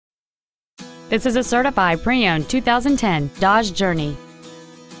This is a certified pre-owned 2010 Dodge Journey.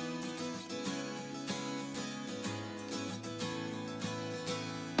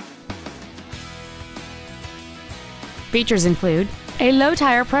 Features include a low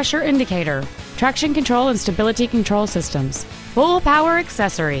tire pressure indicator, traction control and stability control systems, full power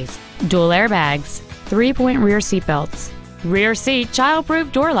accessories, dual airbags, 3-point rear seat belts, rear seat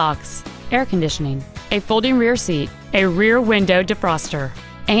child-proof door locks, air conditioning, a folding rear seat, a rear window defroster,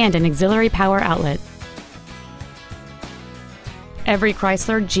 and an auxiliary power outlet. Every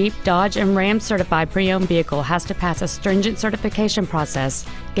Chrysler, Jeep, Dodge, and Ram certified pre-owned vehicle has to pass a stringent certification process,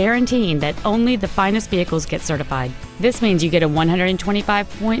 guaranteeing that only the finest vehicles get certified. This means you get a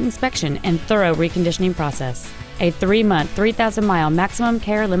 125-point inspection and thorough reconditioning process, a 3-month, 3,000-mile maximum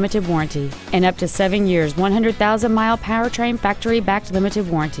care limited warranty, and up to 7 years, 100,000-mile powertrain factory-backed limited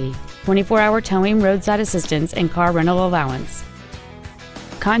warranty, 24-hour towing, roadside assistance, and car rental allowance.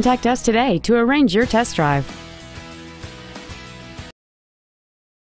 Contact us today to arrange your test drive.